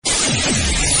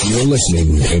You're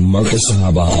listening to Marcus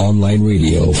Sahaba Online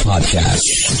Radio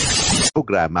Podcast.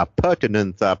 Program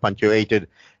Pertinence Punctuated,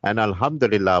 and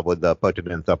Alhamdulillah with the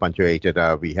Pertinence Punctuated,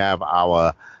 we have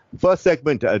our first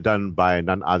segment done by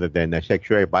none other than Sheikh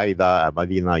Maida, a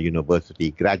Medina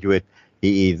University graduate.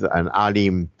 He is an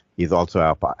alim, he's also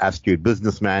an astute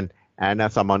businessman, and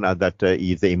someone that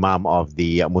is the Imam of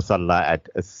the Musalla at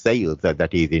Sales,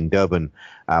 that is in Durban,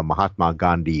 Mahatma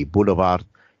Gandhi Boulevard.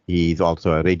 He's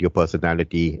also a radio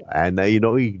personality, and he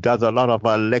does a lot of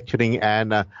lecturing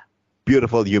and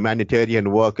beautiful humanitarian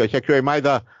work. Sheikh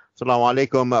Maida, assalamu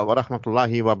alaikum wa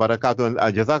rahmatullahi wa barakatuh.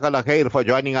 Jazakallah khair for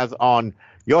joining us on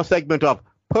your segment of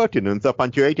Pertinence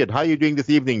Punctuated. How are you doing this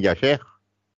evening, ya Sheikh?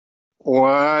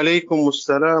 Wa alaikum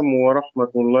assalam wa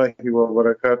rahmatullahi wa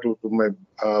barakatuh to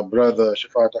my brother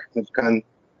Shafat Ahmed Khan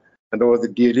and all the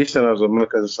dear listeners of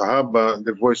Marcus Sahaba,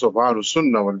 the voice of Ahlus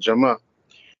Sunnah wal Jama'ah.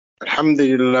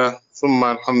 Alhamdulillah,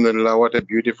 thumma alhamdulillah, what a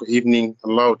beautiful evening.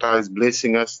 Allah Ta'ala is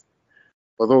blessing us.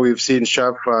 Although we've seen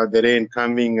Shafat, the rain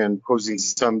coming and causing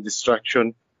some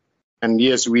distraction. And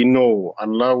yes, we know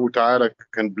Allah Ta'ala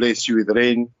can bless you with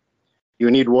rain. You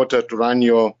need water to run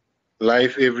your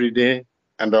life every day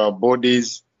and our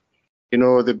bodies.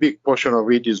 The big portion of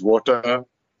it is water,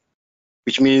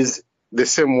 which means the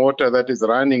same water that is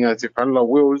running, as if Allah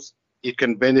wills, it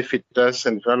can benefit us,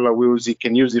 and if Allah wills, He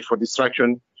can use it for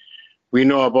distraction. We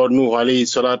know about Nuh alayhi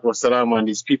salatu wasalam and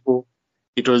his people.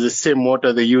 It was the same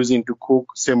water they're using to cook,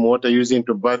 same water using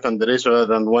to bath and the rest of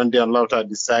that. And one day Allah Ta'ala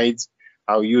decides,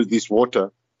 I'll use this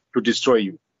water to destroy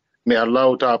you. May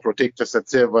Allah Ta'ala protect us and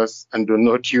save us, and do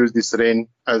not use this rain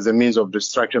as a means of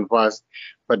distraction for us,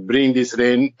 but bring this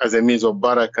rain as a means of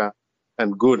barakah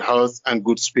and good health and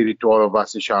good spirit to all of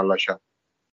us, inshallah.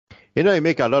 It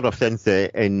makes a lot of sense.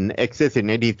 In excess in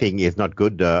anything is not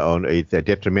good, or it's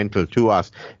detrimental to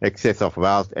us. Excess of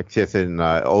wealth, excess in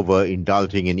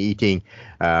overindulging in eating,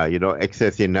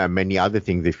 excess in many other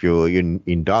things. If you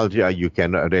indulge, you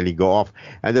can really go off.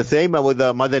 And the same with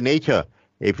Mother Nature.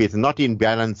 If it's not in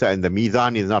balance and the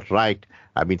mizan is not right,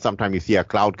 sometimes you see a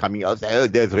cloud coming out,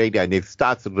 there's rain, and it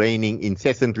starts raining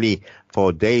incessantly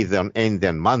for days on end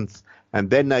and months. And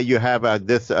then you have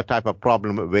this type of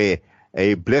problem where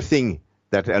a blessing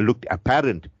that looked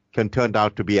apparent can turn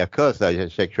out to be a curse,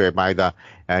 Sheikh Maida,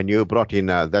 and you brought in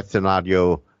that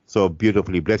scenario so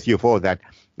beautifully. Bless you for that.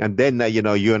 And then,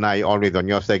 you and I always on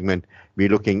your segment, we're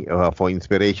looking for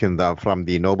inspiration from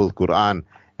the noble Quraan.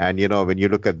 And, when you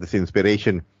look at this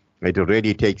inspiration, it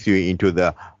really takes you into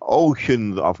the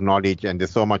oceans of knowledge, and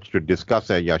there's so much to discuss,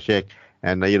 Ya Sheikh.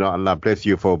 And, Allah bless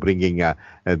you for bringing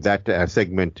that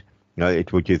segment,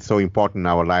 which is so important in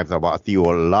our lives, about Ati'u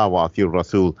Allah wa Ati'u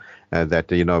Rasul,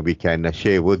 that, we can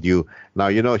share with you. Now,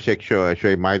 Sheikh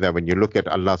Maida, when you look at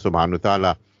Allah subhanahu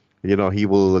wa ta'ala, He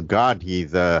will guard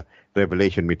His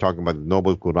revelation. We're talking about the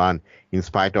noble Quran, in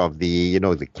spite of the,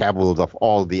 the cavils of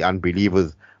all the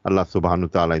unbelievers. Allah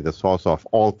subhanahu wa ta'ala is the source of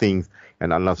all things,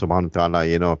 and Allah subhanahu wa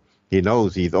ta'ala, He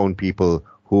knows His own people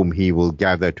whom He will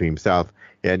gather to Himself.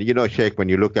 And, Sheikh, when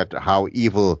you look at how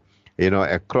evil, it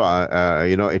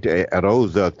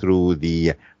arose through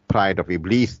the pride of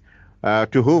Iblis,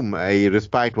 to whom a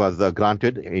respite was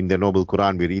granted. In the noble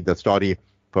Quran, we read the story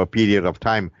for a period of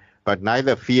time, but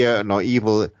neither fear nor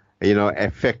evil,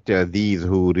 affect these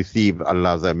who receive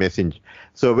Allah's message.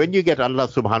 So when you get Allah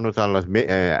subhanahu wa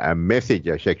ta'ala's message,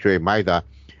 Sheikh Maida,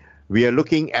 we are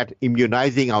looking at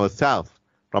immunizing ourselves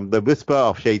from the whisper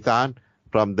of shaitan,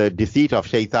 from the deceit of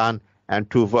shaitan, and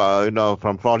to,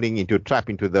 from falling into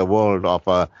the world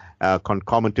of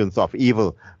concomitants of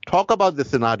evil. Talk about the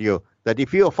scenario that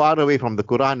if you are far away from the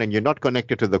Quran and you're not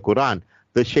connected to the Quran,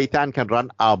 the shaitan can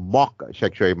run amok,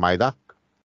 Sheikh Maida.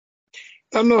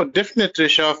 No, definitely,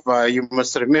 Shaf. You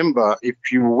must remember, if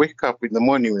you wake up in the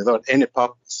morning without any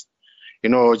purpose,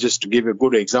 just to give a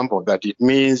good example of that, it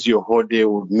means your whole day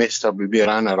will messed up, will be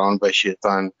run around by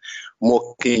shaitan,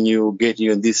 mocking you, getting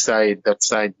you on this side, that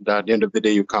side. At the end of the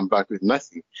day, you come back with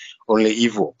nothing, only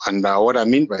evil. And what I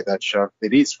mean by that, Shaf,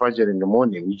 there is Fajr in the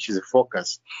morning, which is a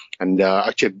focus and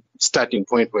actually starting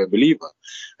point for a believer.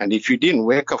 And if you didn't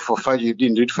wake up for Fajr, you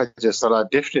didn't read Fajr Salah,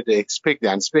 definitely expect the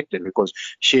unexpected, because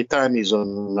shaitan is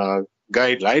on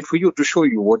guideline for you to show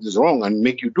you what is wrong and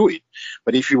make you do it.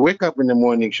 But if you wake up in the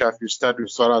morning, Shaf, you start with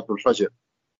Salatul Fajr,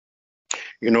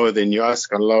 then you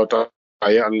ask Allah,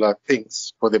 Ya Allah,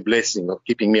 thanks for the blessing of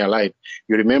keeping me alive.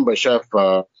 You remember, Shaf,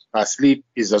 sleep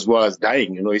is as well as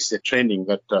dying. It's a training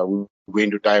that we're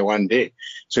going to die one day.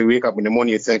 So you wake up in the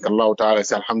morning, you thank Allah Ta'ala,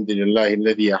 say, Alhamdulillah,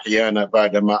 alladhi ahyana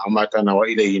ba'da ma amatana wa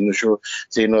ilayhi nushur.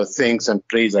 Say, thanks and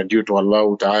praise are due to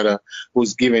Allah Ta'ala,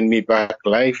 who's given me back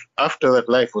life after that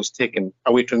life was taken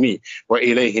away to me. Wa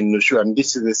ilayhi nushur. And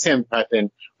this is the same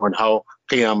pattern on how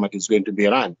Qiyamah is going to be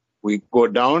run. We go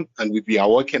down and we are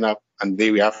waking up, and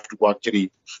then we have to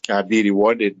actually be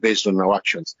rewarded based on our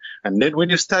actions. And then when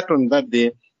you start on that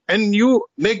day, and you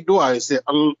make dua, you say,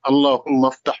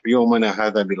 Allahumma aftah yawmana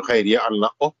hadha bil khair. Ya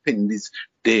Allah, open this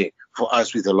day for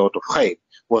us with a lot of khair.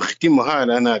 Wakhtimha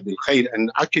lana bil khair.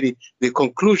 And actually, the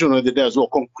conclusion of the day as well,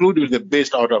 conclude with the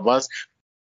best out of us.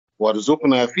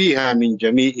 وارزقنا فيها من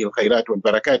جميع الخيرات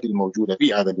والبركات الموجودة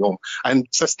في هذا اليوم. And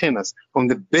sustain us from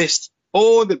the best,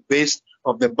 all the best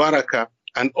of the barakah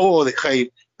and all the khair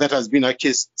that has been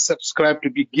actually subscribed to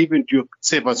be given to your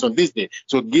servants on this day.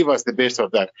 So give us the best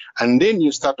of that. And then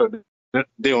you start on the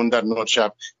day on that note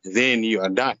sharp, then you are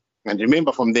done. And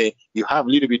remember, from there, you have a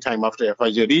little bit time after your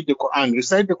Fajr. Read the Quran,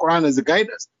 recite the Quran as a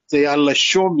guidance. Say, Allah,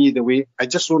 show me the way. I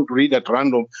just want to read at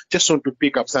random, just want to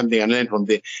pick up something and learn from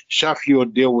there. Shaf, your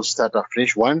day will start a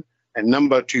fresh one. And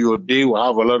number two, your day will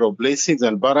have a lot of blessings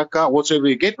and barakah. Whatsoever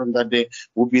you get on that day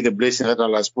will be the blessing that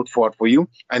Allah has put forward for you.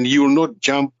 And you will not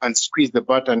jump and squeeze the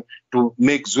button to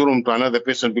make zulm to another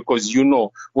person, because you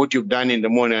know what you've done in the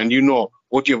morning, and you know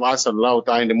what you've asked Allah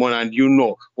in the morning, and you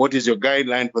know what is your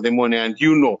guideline for the morning, and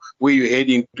you know where you're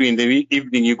heading to in the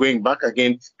evening. You're going back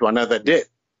again to another day.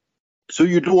 So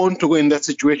you don't want to go in that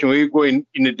situation where you go in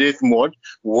a death mode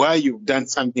where you've done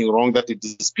something wrong that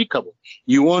is despicable.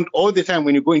 You want all the time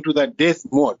when you go into that death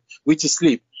mode, which is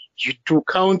sleep, to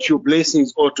count your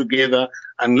blessings all together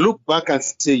and look back and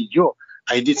say,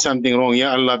 I did something wrong.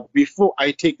 Ya Allah, before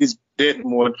I take this death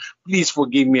mode, please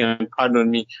forgive me and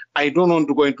pardon me. I don't want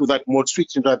to go into that mode,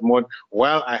 switch into that mode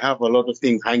while I have a lot of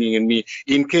things hanging in me.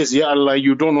 In case, Ya Allah,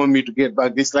 you don't want me to get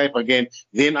back this life again,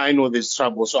 then I know there's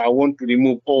trouble. So I want to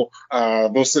remove all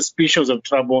those suspicions of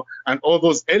trouble and all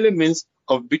those elements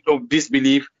of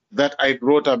disbelief that I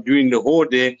brought up during the whole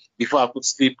day before I could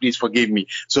sleep. Please forgive me.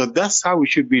 So that's how we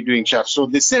should be doing, Shaf. So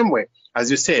the same way,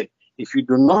 as you said, if you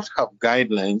do not have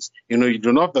guidelines, you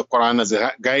do not have the Quran as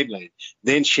a guideline,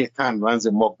 then Shaitan runs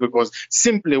amok, because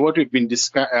simply what we've been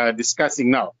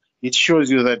discussing now, it shows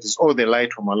you that it's all the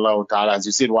light from Allah Ta'ala. As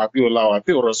you said, wa atiu Allah, wa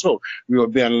atiu Rasul. We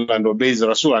obey Allah and obey His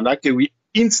Rasul. And actually, we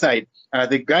inside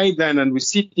the guideline, and we're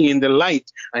sitting in the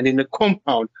light and in the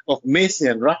compound of mercy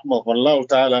and rahmah of Allah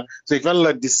Ta'ala. So if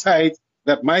Allah decides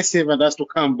that my servant has to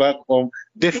come back home,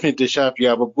 definitely, Shaf, you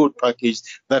have a good package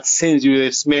that sends you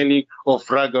a smelling of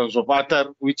fragrance of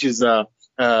attar, which is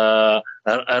Rayhan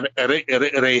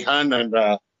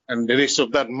and the rest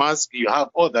of that mask. You have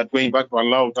all that going back to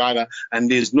Allah Ta'ala, and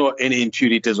there's no any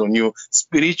impurities on you,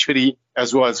 spiritually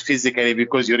as well as physically,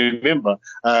 because you remember,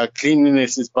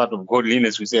 cleanliness is part of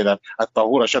godliness. We say that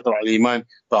at-tahura shatr al-iman,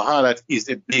 taharat is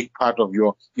a big part of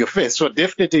your faith. So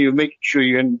definitely you make sure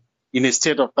you're in a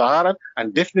state of taharat,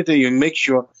 and definitely you make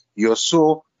sure your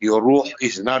soul, your ruh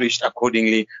is nourished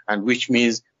accordingly, and which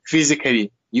means physically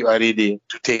you are ready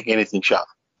to take anything, Shaf.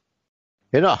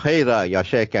 Khaira, ya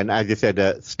Sheikh, and as you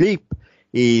said, sleep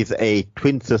is a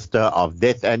twin sister of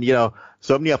death. And,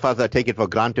 so many of us take it for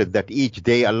granted that each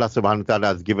day Allah subhanahu wa ta'ala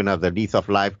has given us a lease of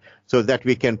life so that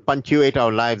we can punctuate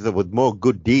our lives with more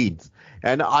good deeds.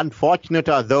 And unfortunate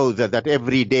are those that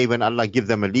every day when Allah gives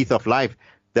them a lease of life,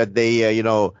 that they,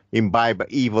 imbibe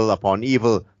evil upon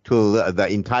evil till the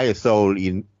entire soul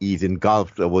is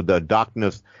engulfed with the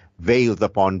darkness, veils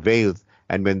upon veils.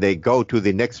 And when they go to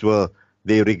the next world,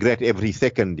 they regret every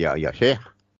second, ya Sheikh.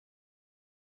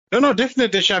 No,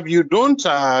 definitely, Shab. You don't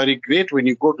regret when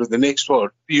you go to the next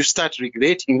world. You start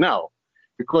regretting now,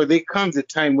 because there comes a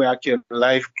time where actually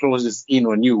life closes in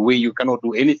on you, where you cannot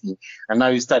do anything. And now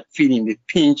you start feeling the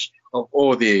pinch of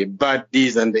all the bad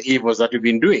deeds and the evils that you've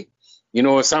been doing.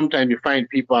 Sometimes you find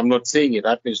people, I'm not saying it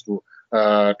happens to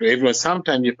everyone.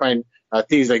 Sometimes you find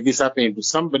things like this happening to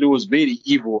somebody who was very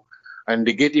evil, and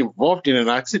they get involved in an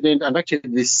accident, and actually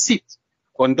they sit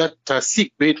on that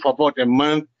sick bed for about a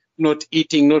month, not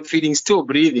eating, not feeding, still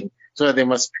breathing, so that they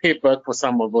must pay back for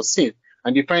some of those sins.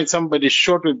 And you find somebody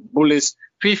shot with bullets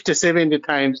 50, 70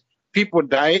 times, people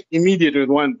die immediately with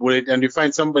one bullet, and you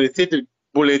find somebody 30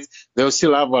 bullets, they'll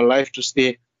still have a life to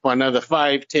stay for another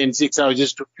 5, 10, 6 hours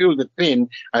just to feel the pain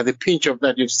and the pinch of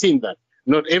that. You've seen that.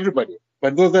 Not everybody,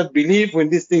 but those that believe when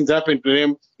these things happen to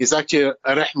them, it's actually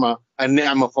a rahmah, a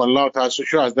ni'mah for Allah to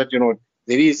show us that,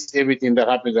 there is everything that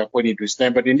happens according to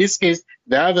Islam. But in this case,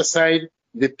 the other side,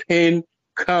 the pain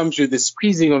comes with the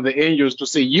squeezing of the angels to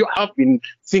say, you have been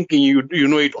thinking you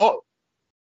know it all.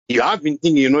 You have been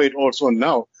thinking you know it also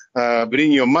now.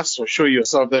 Bring your muscle, show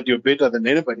yourself that you're better than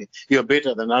anybody. You're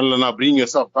better than Allah. Now bring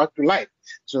yourself back to life.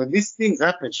 So these things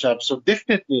happen, sharp. So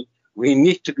definitely we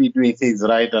need to be doing things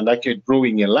right and actually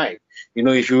growing in life. You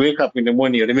know, if you wake up in the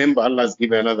morning, remember Allah's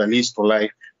given another lease to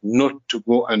life, not to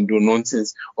go and do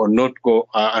nonsense, or not go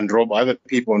and rob other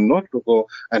people, not to go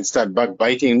and start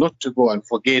backbiting, not to go and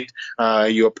forget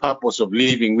your purpose of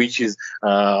living, which is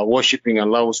worshipping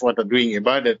Allah, what are doing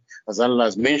ibadat, as Allah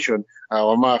has mentioned,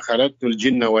 وَمَا خَلَقْتُ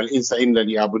الْجِنَّ وَالْإِنسَ إِلَّا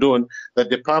لِيَعْبُدُونَ, that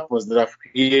the purpose that I've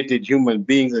created human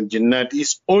beings and jinnat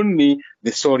is only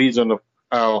the sole reason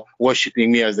of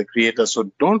worshipping me as the creator.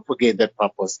 So don't forget that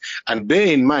purpose, and bear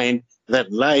in mind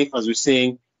that life, as we're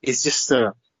saying, is just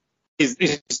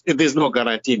there's no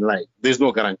guarantee in life. There's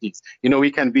no guarantees. You know,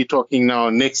 we can be talking now,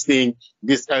 next thing,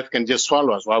 this earth can just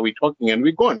swallow us while we're talking and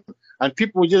we're gone. And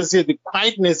people just say the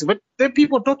quietness, but there are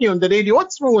people talking on the radio.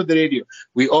 What's wrong with the radio?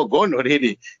 We all gone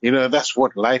already. You know, that's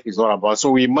what life is all about. So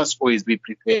we must always be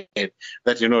prepared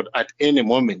that, you know, at any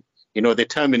moment, you know, the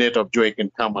terminator of joy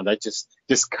can come and I just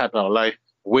cut our life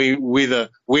way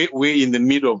in the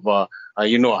middle of,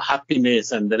 you know,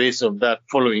 happiness and the rest of that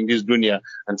following this dunya.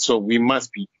 And so we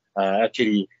must be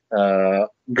actually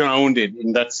grounded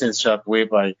in that sense, sharp,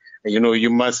 whereby, you know, you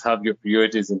must have your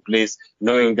priorities in place,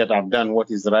 knowing that I've done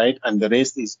what is right, and the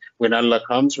rest is when Allah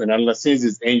comes, when Allah sends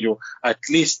His angel, at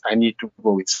least I need to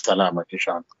go with salamat,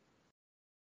 inshallah.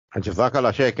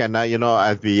 Jazakallah, Sheikh. And, you know,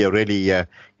 as we really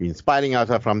inspiring us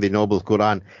from the noble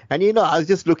Quran. And, you know, I was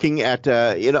just looking at,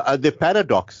 you know, the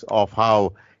paradox of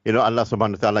how, you know, Allah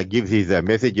subhanahu wa ta'ala gives His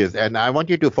messages. And I want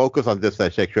you to focus on this,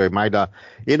 Sheikh Maida.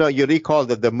 You know, you recall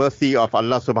that the mercy of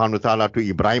Allah subhanahu wa ta'ala to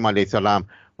Ibrahim alayhi salam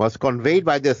was conveyed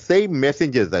by the same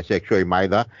messengers, Sheikh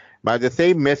Maida, by the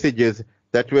same messages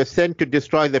that were sent to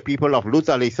destroy the people of Lut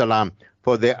alayhi salam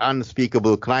for their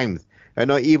unspeakable crimes. You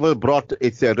know, evil brought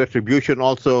its retribution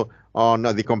also on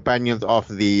the companions of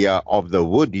the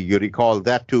wood. You recall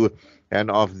that too,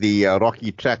 and of the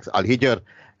rocky tracks, Al-Hijr.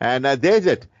 And there's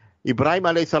it. Ibrahim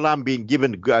alayhi salam being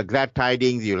given glad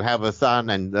tidings, you'll have a son,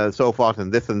 and so forth,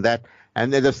 and this and that.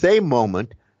 And at the same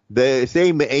moment, the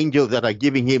same angels that are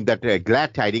giving him that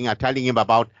glad tidings are telling him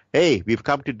about, hey, we've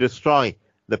come to destroy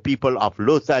the people of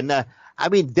Lut. And I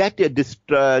mean, that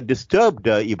disturbed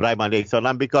Ibrahim alayhi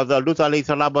salam, because Lut alayhi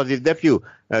salam was his nephew.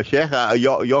 Sheikh,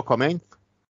 your comments?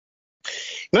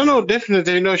 No,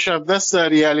 definitely. You know, Shaf, that's the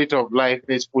reality of life.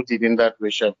 Let's put it in that way,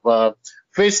 Shaf.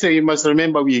 First, you must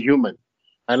remember we're human.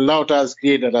 And Allah has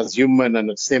created us human, and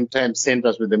at the same time sent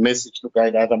us with a message to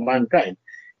guide other mankind.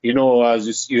 You know,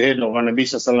 as you heard of Nabi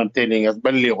Sallallahu telling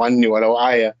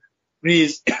us,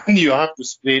 please, you have to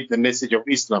spread the message of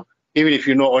Islam, even if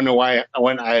you know only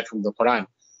one ayat from the Quran.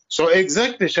 So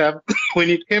exactly, Shab, when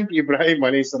it came to Ibrahim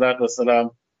alayhi salatu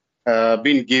wasalam,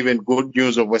 being given good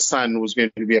news of a son who's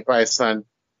going to be a pious son,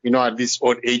 you know, at this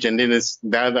old age, and then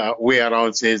the other way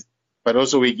around says, but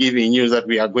also we're giving news that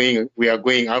we are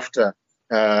going after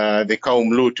the Kaum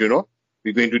Lut, you know,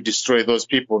 we're going to destroy those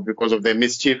people because of their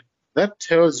mischief. That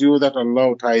tells you that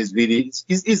Allah is really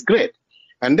is great.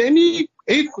 And then he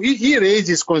raised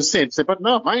his consent, said, but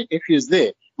no, my nephew is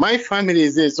there, my family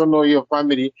is there, so no, your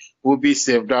family will be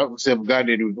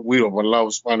safeguarded with the will of Allah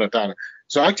subhanahu wa ta'ala.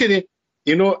 So actually,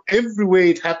 you know, everywhere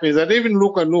it happens, that even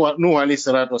look at Nuh alayhi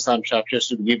salatu wasalam, just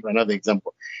to give another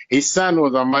example. His son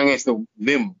was amongst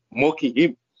them, mocking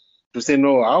him, to say,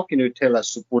 no, how can you tell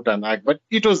us to put an ark? But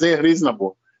it was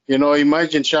reasonable. You know,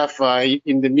 imagine Shafa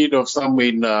in the middle of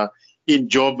somewhere in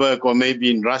Joburg or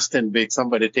maybe in Rustenburg,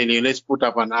 somebody telling you, let's put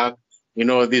up an ark. You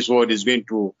know, this world is going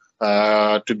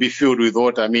to be filled with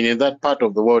water. I mean, in that part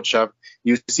of the world, Shafa,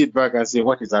 you sit back and say,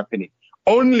 what is happening?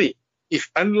 Only if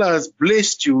Allah has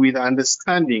blessed you with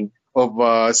understanding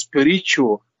of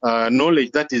spiritual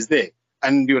knowledge that is there,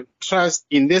 and your trust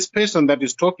in this person that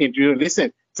is talking to you,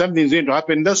 listen, something's going to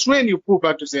happen. That's when you pull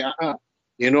back to say,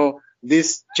 you know,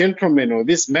 this gentleman or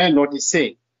this man, what he's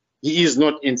saying, he is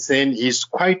not insane. He's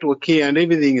quite okay and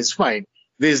everything is fine.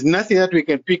 There's nothing that we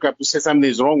can pick up to say something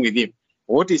is wrong with him.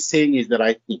 What he's saying is the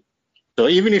right thing. So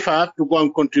even if I have to go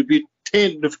and contribute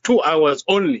 2 hours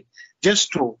only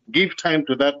just to give time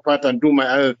to that part and do my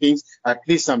other things, at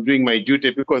least I'm doing my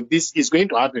duty, because this is going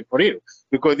to happen for real,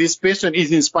 because this person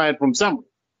is inspired from somewhere.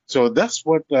 So that's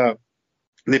what the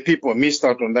people missed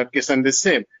out on that case. And the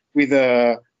same with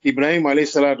Ibrahim alayhi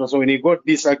salatu. So when he got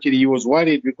this, actually he was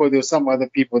worried because there were some other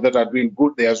people that are doing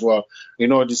good there as well, you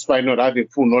know, despite not having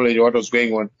full knowledge of what was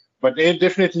going on. But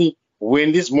definitely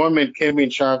when this moment came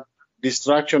in, sharp,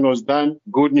 distraction was done,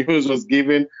 good news was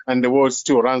given, and the world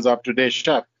still runs up to their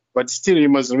sharp. But still, you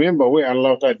must remember where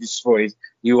Allah Ta'ala destroys,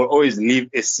 you will always leave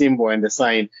a symbol and a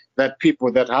sign that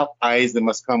people that have eyes, they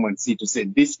must come and see to say,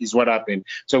 this is what happened.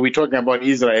 So we're talking about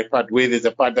Israel part where there's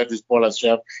a part that is Paul's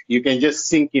Shaf. You can just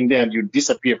sink in there and you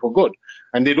disappear for good.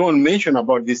 And they don't mention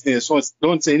about these things. So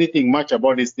don't say anything much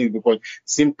about these things because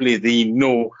simply they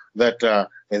know that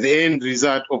the end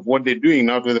result of what they're doing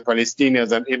now to the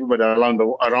Palestinians and everybody around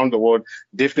the world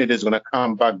definitely is going to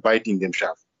come back biting them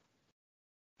sharp.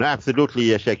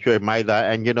 Absolutely, Sheikh Maida.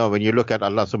 And, when you look at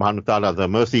Allah subhanahu wa ta'ala, the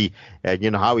mercy,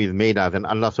 and, how He's made us, and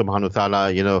Allah subhanahu wa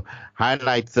ta'ala,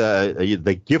 highlights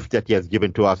the gift that He has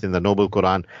given to us in the noble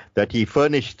Qur'an, that He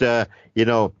furnished, a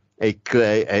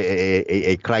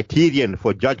criterion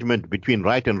for judgment between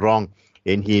right and wrong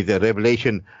in His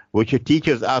revelation, which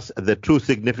teaches us the true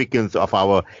significance of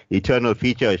our eternal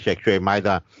future, Sheikh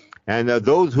Maida. And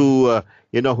those who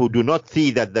do not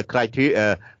see that the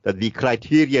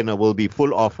criterion will be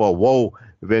full of woe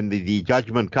when the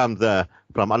judgment comes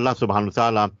from Allah subhanahu wa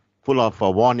ta'ala, full of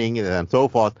warning and so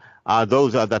forth, are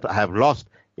those that have lost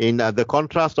in the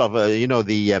contrast of,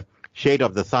 the shade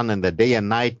of the sun and the day and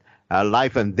night,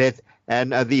 life and death,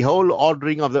 and the whole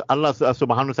ordering of Allah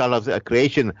subhanahu wa ta'ala's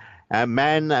creation.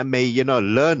 Man may,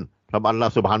 learn from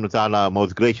Allah subhanahu wa ta'ala,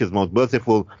 most gracious, most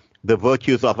merciful, the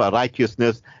virtues of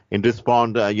righteousness, and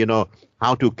respond,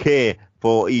 how to care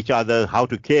for each other, how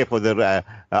to care for the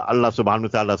Allah subhanahu wa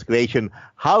ta'ala's creation,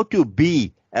 how to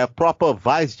be a proper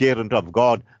vicegerent of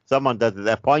God, someone that is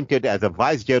appointed as a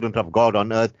vicegerent of God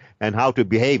on earth, and how to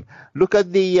behave. Look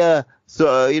at the,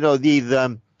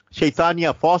 these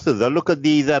Shaitania forces. Look at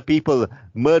these people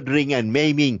murdering and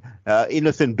maiming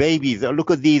innocent babies.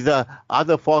 Look at these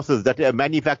other forces that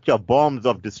manufacture bombs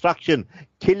of destruction,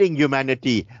 killing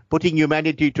humanity, putting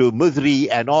humanity to misery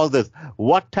and all this.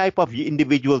 What type of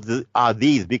individuals are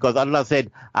these? Because Allah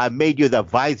said, I made you the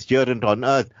vicegerent on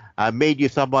earth. I made you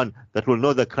someone that will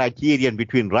know the criterion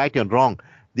between right and wrong.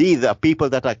 These are people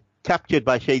that are captured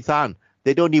by Shaitan.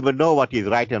 They don't even know what is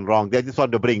right and wrong. They just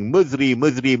want to bring misery,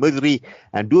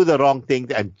 and do the wrong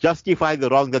things and justify the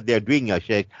wrong that they're doing,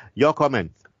 Sheikh. Your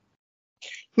comments?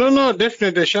 No,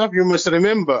 definitely, Shaf. You must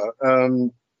remember,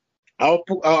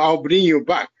 I'll bring you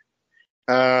back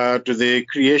to the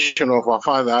creation of our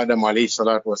father Adam alayhi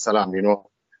salatu wasalam.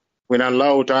 When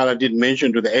Allah Ta'ala did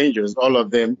mention to the angels, all of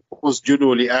them,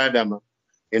 usjudu li Adam,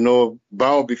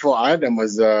 bow before Adam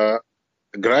as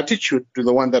gratitude to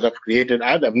the one that have created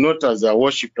Adam, not as a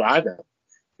worship to Adam.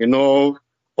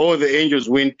 All the angels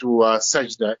went to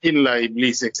sajda, illa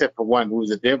Iblis, except for one who is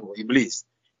the devil, Iblis.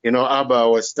 Abba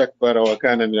was takbara wa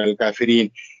kana min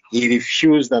al-kafirin. He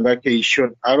refused and actually he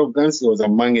showed arrogance. He was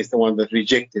amongst the one that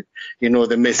rejected,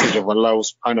 the message of Allah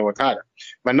subhanahu wa ta'ala.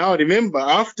 But now remember,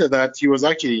 after that, he was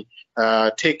actually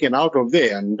taken out of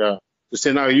there and to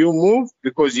say, now you move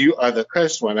because you are the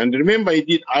cursed one. And remember, he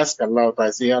did ask Allah,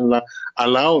 I say, Allah,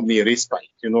 allow me respite,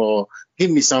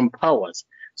 give me some powers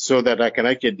so that I can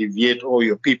actually deviate all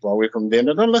your people away from them.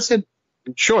 And Allah said,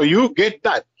 sure, you get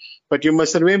that. But you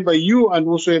must remember, you and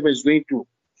whosoever is going to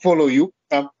follow you,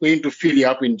 I'm going to fill you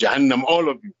up in Jahannam, all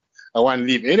of you. I won't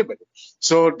leave anybody.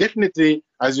 So definitely,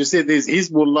 as you said, there's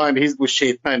Hizbullah and Hizbul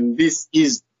Shaitan. This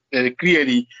is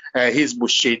clearly Hizbul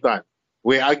Shaitan,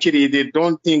 where actually they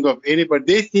don't think of anybody.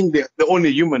 They think they're the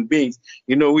only human beings.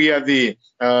 We are the,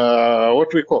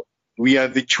 we are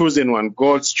the chosen one,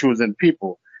 God's chosen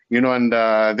people. And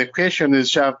the question is,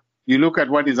 Shaf, you look at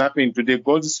what is happening today.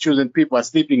 God's chosen people are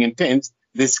sleeping in tents.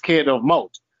 They're scared of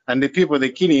mouth. And the people they're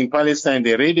killing in Palestine,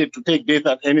 they're ready to take death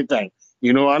at any time.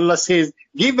 Allah says,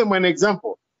 give them an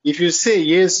example. If you say,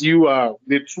 yes, you are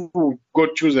the true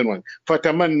God chosen one,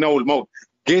 Fataman Naul Maut,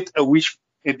 get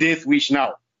a death wish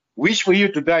now. Wish for you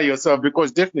to die yourself,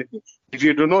 because definitely, if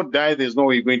you do not die, there's no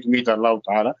way you're going to meet Allah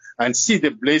Ta'ala and see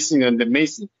the blessing and the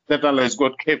mercy that Allah has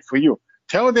got kept for you.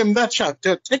 Tell them that,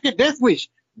 take a death wish.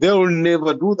 They will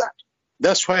never do that.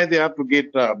 That's why they have to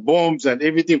get bombs and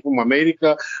everything from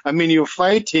America. I mean, you're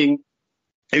fighting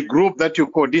a group that you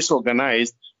call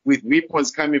disorganized with weapons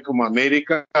coming from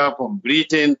America, from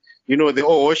Britain, they're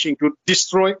all washing to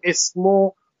destroy a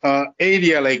small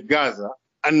area like Gaza.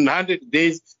 And 100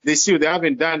 days, they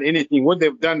haven't done anything. What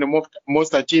they've done, the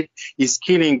most achieved, is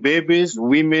killing babies,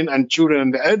 women, and children,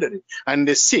 and the elderly, and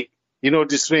the sick,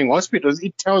 destroying hospitals.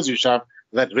 It tells you, Shaf,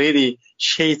 that really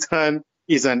Shaitan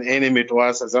is an enemy to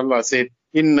us. As Allah said,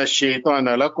 Inna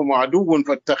Shaitana lakum aduwwun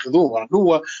fattakhidhuhu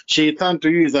aduwwa. Shaitan to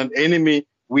you is an enemy.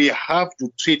 We have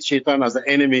to treat Shaitan as an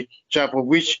enemy, Shaf,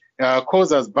 which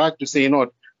calls us back to say,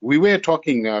 we were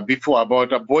talking before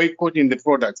about boycotting the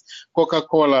products.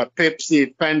 Coca-Cola,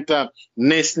 Pepsi, Fanta,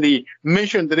 Nestle,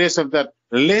 mention the rest of that.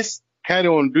 Let's carry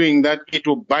on doing that, it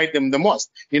will bite them the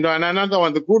most. And another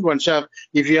one, the good one, Shaf,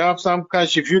 if you have some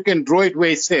cash, if you can draw it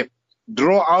where it's safe,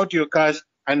 draw out your cash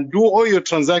and do all your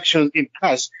transactions in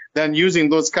cash than using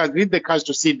those cards. Leave the cash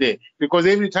to sit there, because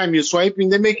every time you're swiping,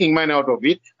 they're making money out of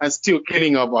it and still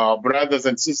killing our brothers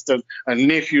and sisters and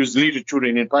nephews, little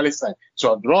children in Palestine.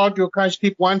 So draw out your cash,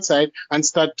 keep one side, and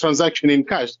start transaction in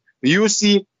cash. You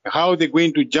see how they're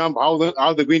going to jump, how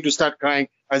they're going to start crying,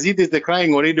 as it is they're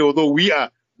crying already, although we are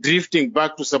drifting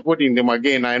back to supporting them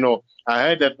again. I know. I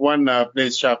heard that one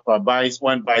place shop buys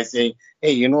saying,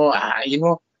 hey,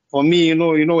 for me,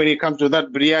 when it comes to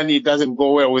that biryani, it doesn't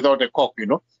go well without a cock,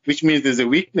 which means there's a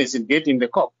weakness in getting the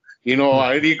cock.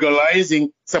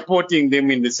 Legalizing, supporting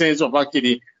them in the sense of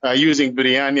actually using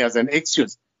biryani as an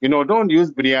excuse. Don't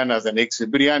use biryani as an excuse.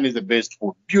 Biryani is the best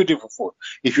food, beautiful food.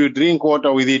 If you drink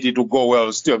water with it, it will go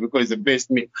well still, because it's the best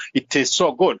meal. It tastes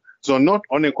so good. So not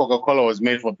only Coca-Cola was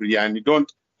made for biryani. Don't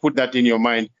put that in your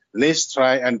mind. Let's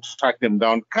try and track them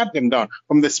down, cut them down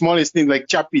from the smallest things like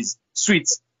chappies,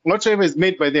 sweets. Whatever is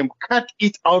made by them, cut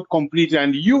it out completely,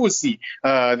 and you will see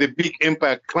the big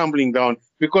empire crumbling down.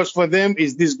 Because for them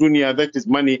is this dunya, that is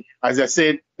money. As I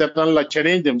said, that Allah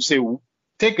challenge them, say,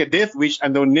 take a death wish,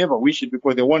 and they'll never wish it,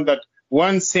 because they want that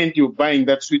 1 cent you're buying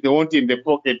that sweet, they want it in their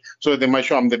pocket, so they might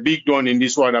show, I'm the big don in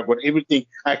this world, I've got everything,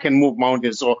 I can move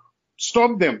mountains. So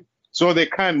stop them, so they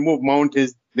can't move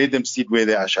mountains, let them sit where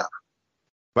they are, sharp.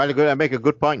 Well, good. I make a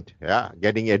good point. Yeah,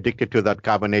 getting addicted to that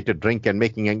carbonated drink and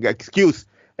making an excuse.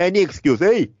 Any excuse.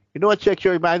 Hey, you know what, Sheikh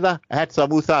Maida? I had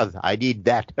samosas. I need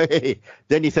that.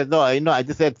 Then he said, no, I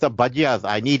just had some bhajias.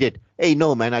 I need it. Hey,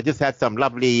 no, man, I just had some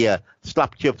lovely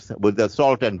slop chips with the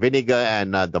salt and vinegar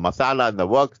and the masala and the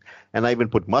works. And I even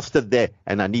put mustard there,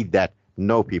 and I need that.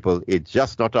 No, people, it's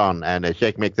just not on. And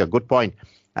Sheikh makes a good point.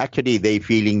 Actually, they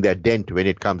feeling their dent when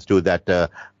it comes to that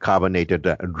carbonated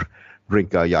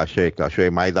drink, Sheikh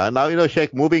Maida. Now,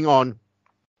 Sheikh, moving on.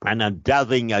 And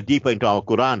delving deeper into our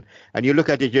Quraan, and you look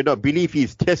at it, belief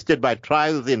is tested by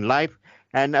trials in life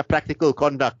and practical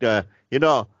conduct.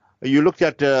 You looked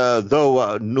at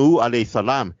Nuh alayhi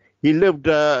salam. He lived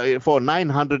for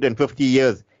 950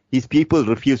 years. His people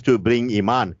refused to bring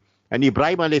Iman. And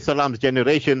Ibrahim alayhi salam's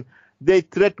generation, they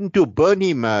threatened to burn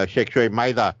him, Sheikh Shoaib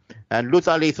Maida. And Lut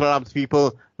alayhi salam's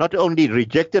people not only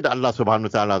rejected Allah subhanahu wa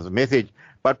ta'ala's message,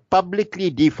 but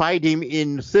publicly defied him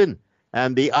in sin.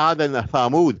 And the Ad and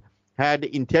Thamud had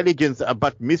intelligence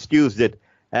but misused it.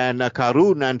 And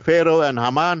Qarun and Pharaoh and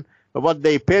Haman, what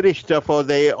they perished for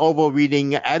their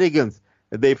overweening arrogance.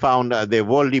 They found their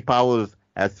worldly powers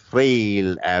as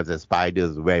frail as a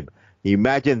spider's web.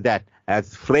 Imagine that,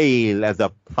 as frail as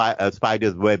a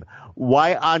spider's web.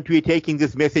 Why aren't we taking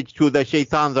this message to the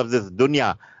shaitans of this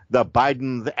dunya, the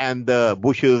Bidens and the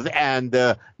Bushes and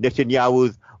the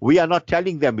Netanyahus? We are not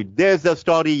telling them. There's a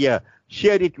story here.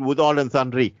 Share it with all and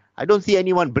sundry. I don't see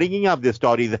anyone bringing up these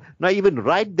stories. Not even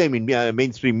write them in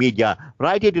mainstream media.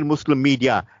 Write it in Muslim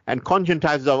media and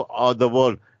conscientize the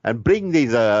world and bring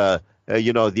these,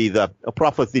 these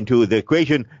prophets into the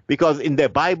equation, because in their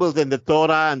Bibles and the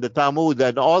Torah and the Talmud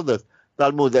and all this,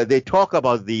 they talk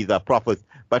about these prophets.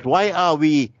 But why are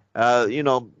we,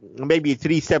 maybe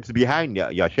 3 steps behind,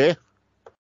 ya Sheikh?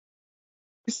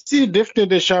 See,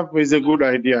 definitely, Shaf, is a good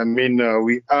idea. I mean,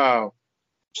 we are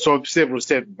several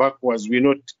steps backwards. We're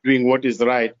not doing what is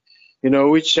right,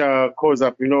 which cause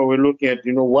up, we're looking at,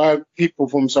 why people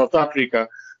from South Africa,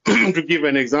 to give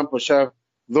an example, Shaf,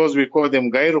 those we call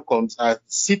them gyrocoms, are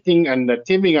sitting and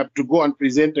teaming up to go and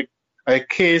present a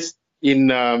case in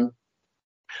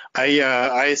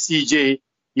ICJ.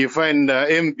 You find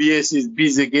MBS is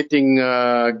busy getting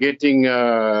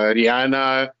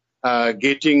Rihanna,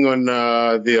 getting on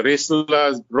the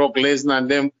wrestlers, Brock Lesnar and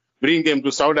them, bring them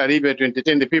to Saudi Arabia to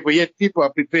entertain the people, yet people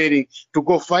are preparing to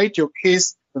go fight your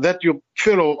case that your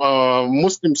fellow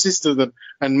Muslim sisters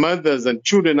and mothers and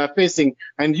children are facing,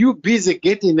 and you busy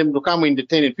getting them to come and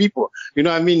entertain people.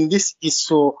 This is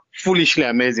so foolishly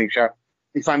amazing, Shah,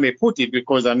 if I may put it,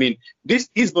 because, this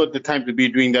is not the time to be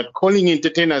doing that, calling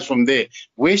entertainers from there,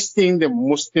 wasting the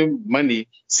Muslim money,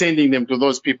 sending them to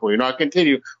those people. I can tell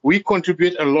you, we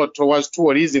contribute a lot towards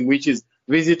tourism, which is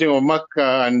visiting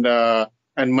Makkah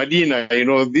and Medina.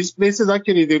 These places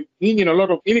actually, they bring in a lot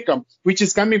of income, which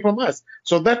is coming from us.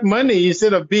 So that money,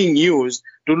 instead of being used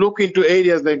to look into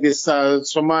areas like this,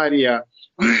 Somalia,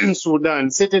 Sudan,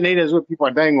 certain areas where people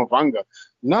are dying of hunger,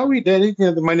 now we're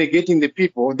directing the money, getting the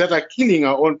people that are killing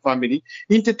our own family,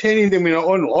 entertaining them in our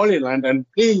own holy land and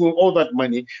paying them all that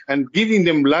money and giving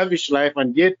them lavish life,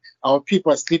 and yet our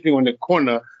people are sleeping on a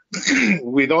corner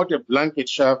without a blanket,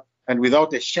 shaft, and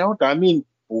without a shelter.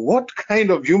 What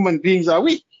kind of human beings are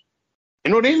we?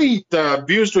 Really, it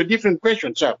builds to a different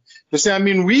question, Chap. To say, I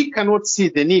mean, we cannot see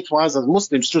the need for us as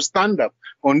Muslims to stand up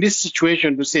on this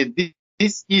situation to say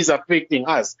this is affecting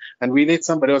us, and we let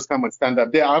somebody else come and stand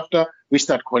up. Thereafter, we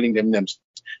start calling them names.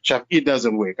 Chap, it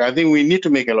doesn't work. I think we need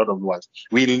to make a lot of words.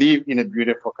 We live in a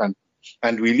beautiful country,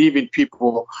 and we live in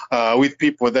people with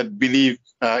people that believe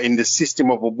in the system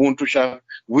of Ubuntu, Chap,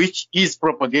 which is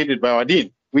propagated by our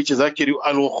deen, which is actually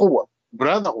al-ukhuwa,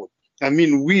 brotherhood. I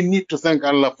mean, we need to thank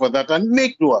Allah for that and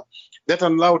make dua that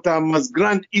Allah must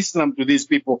grant Islam to these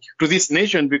people, to this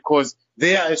nation, because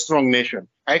they are a strong nation.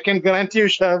 I can guarantee you,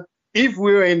 Shah, if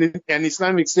we were in an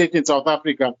Islamic state in South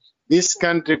Africa, this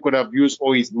country could have used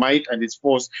all its might and its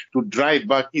force to drive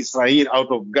back Israel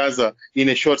out of Gaza in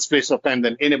a short space of time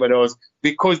than anybody else,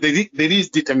 because there is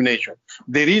determination.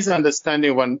 There is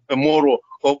understanding of a moral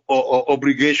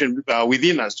obligation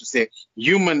within us to say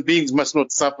human beings must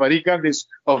not suffer, regardless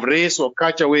of race or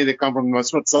culture, where they come from,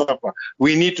 must not suffer.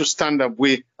 We need to stand up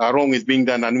where wrong is being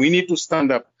done, and we need to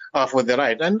stand up for the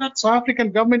right. And that South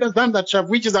African government has done that, Shaf,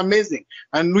 which is amazing.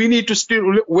 And we need to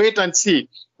still wait and see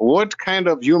what kind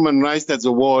of human rights does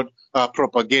the world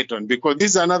propagate on, because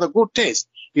this is another good taste.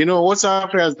 What South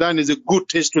Africa has done is a good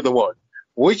taste to the world.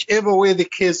 Whichever way the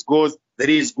case goes, there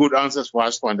is good answers for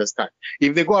us to understand.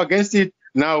 If they go against it,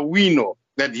 now we know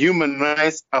that human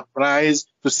rights applies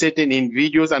to certain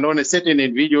individuals, and only certain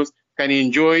individuals can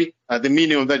enjoy the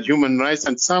meaning of that human rights,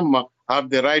 and some have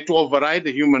the right to override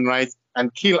the human rights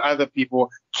and kill other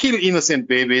people, kill innocent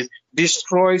babies,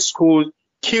 destroy schools,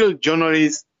 kill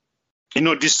journalists,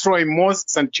 destroy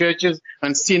mosques and churches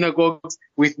and synagogues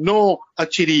with no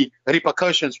actually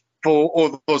repercussions for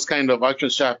all those kind of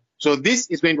actions, Shaf. So this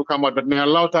is going to come out, but may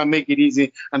Allah make it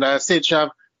easy. And I said, Shaf,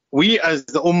 we as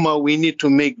the Ummah, we need to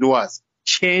make du'as,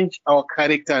 change our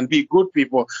character and be good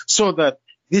people so that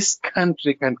this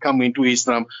country can come into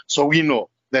Islam. So we know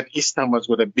that Islam has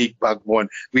got a big backbone.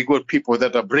 We got people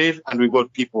that are brave, and we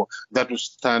got people that will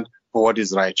stand for what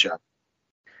is right, Shaf.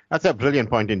 That's a brilliant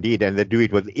point indeed, and they do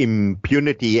it with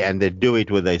impunity, and they do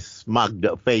it with a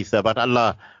smug face, but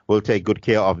Allah will take good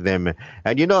care of them.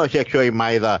 And Sheikh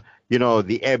Maida,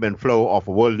 the ebb and flow of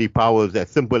worldly powers that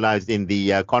symbolized in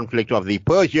the conflict of the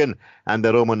Persian and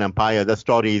the Roman Empire. The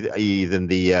story is in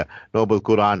the noble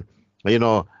Quraan,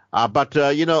 but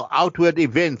outward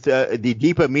events, the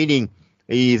deeper meaning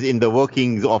is in the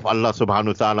workings of Allah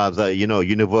subhanahu wa ta'ala's,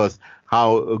 universe,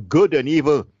 how good and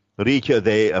evil reach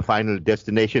their final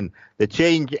destination. The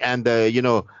change and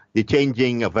the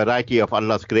changing variety of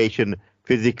Allah's creation,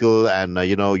 physical and,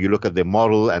 you look at the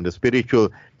moral and the spiritual.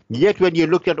 Yet when you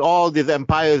look at all these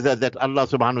empires that Allah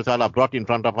subhanahu wa ta'ala brought in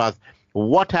front of us,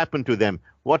 what happened to them?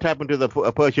 What happened to the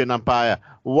Persian Empire?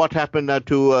 What happened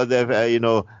to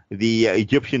the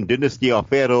Egyptian dynasty of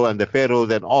Pharaoh and the pharaohs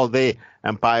and all their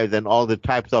empires and all the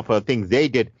types of things they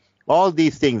did? All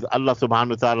these things Allah subhanahu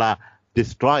wa ta'ala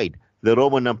destroyed. The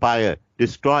Roman Empire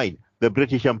destroyed. The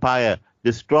British Empire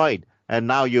destroyed. And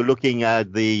now you're looking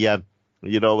at the,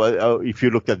 if you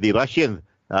look at the Russians,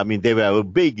 I mean, they were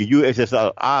big.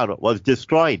 USSR was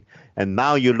destroyed. And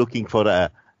now you're looking for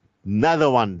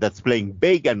another one that's playing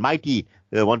big and mighty.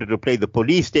 They wanted to play the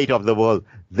police state of the world.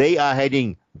 They are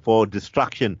heading for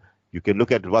destruction. You can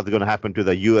look at what's going to happen to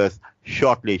the U.S.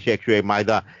 shortly, Sheikh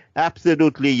Maida.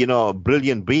 Absolutely,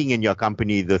 brilliant being in your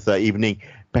company this evening.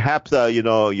 Perhaps,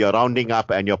 you're rounding up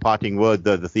and your parting words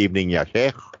this evening, yeah,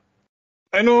 Sheikh.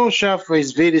 I know, Shaf,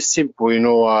 it's very simple.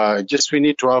 Just we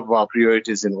need to have our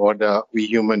priorities in order. We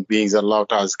human beings, Allah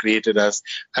has created us.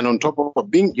 And on top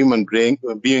of being human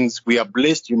beings, we are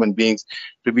blessed human beings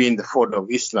to be in the fold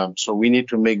of Islam. So we need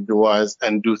to make du'as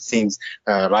and do things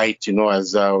right,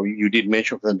 as you did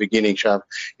mention from the beginning, Shaf.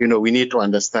 We need to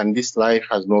understand this life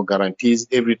has no guarantees.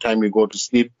 Every time we go to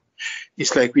sleep,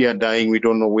 it's like we are dying. We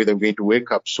don't know whether we're going to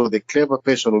wake up. So the clever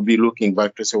person will be looking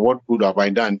back to say, what good have I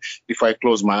done if I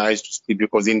close my eyes to sleep?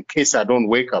 Because in case I don't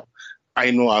wake up,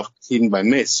 I know I've cleaned my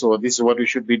mess. So this is what we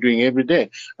should be doing every day.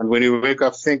 And when we wake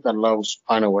up, thank Allah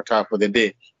subhanahu wa ta'ala for the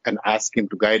day and ask him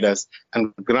to guide us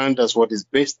and grant us what is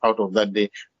best out of that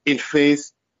day in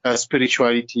faith,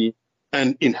 spirituality,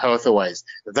 and in health-wise.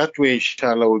 That way,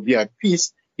 inshallah, we'll be at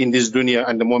peace in this dunya,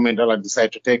 and the moment Allah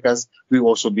decides to take us, we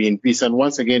also be in peace. And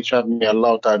once again, Shah, may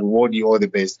Allah reward you all the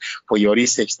best for your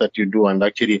research that you do, and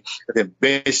actually the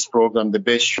best program, the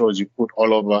best shows you put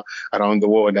all over around the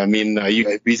world. I mean, you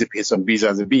are busy person, busy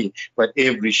as a bee, but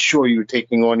every show you're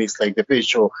taking on is like the best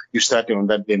show you started on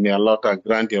that day. May Allah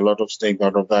grant you a lot of strength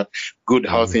out of that, good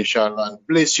health, inshallah, and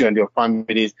bless you and your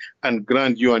families, and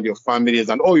grant you and your families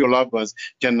and all your loved ones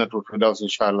Jannatul Firdaus,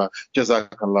 inshallah.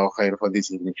 Jazakallahu khair for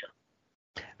this evening, inshallah.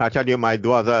 I tell you, my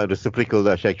du'as are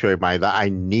reciprocal, Sheikh Shoaib Maida. I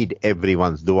need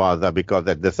everyone's du'as because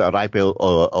at this ripe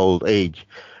old age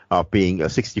of being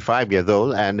 65 years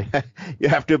old, and you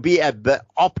have to be at the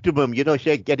optimum,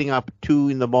 Sheikh, getting up 2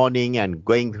 in the morning and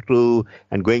going through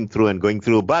and going through and going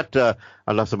through. But Allah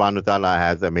subhanahu wa ta'ala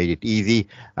has made it easy.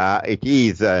 It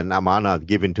is an amana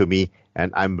given to me,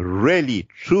 and I'm really,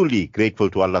 truly grateful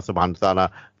to Allah subhanahu wa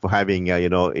ta'ala for having,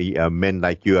 men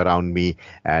like you around me,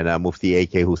 and Mufti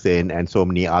A.K. Hussein and so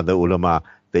many other ulama.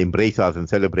 They embrace us and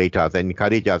celebrate us and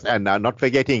encourage us, and not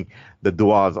forgetting the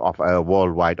du'as of a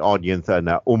worldwide audience and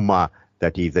ummah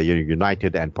that is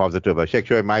united and positive. Sheikh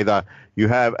Shoaib Maida, you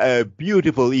have a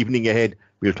beautiful evening ahead.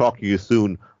 We'll talk to you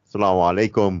soon. Assalamu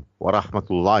alaikum wa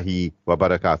rahmatullahi wa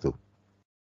barakatuh.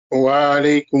 Wa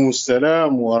alaikum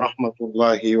assalam wa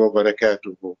rahmatullahi wa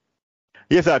barakatuh.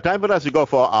 Yes, sir. Time for us to go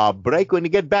for our break. When we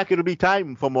get back, it'll be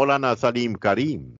time for Maulana Salim Karim.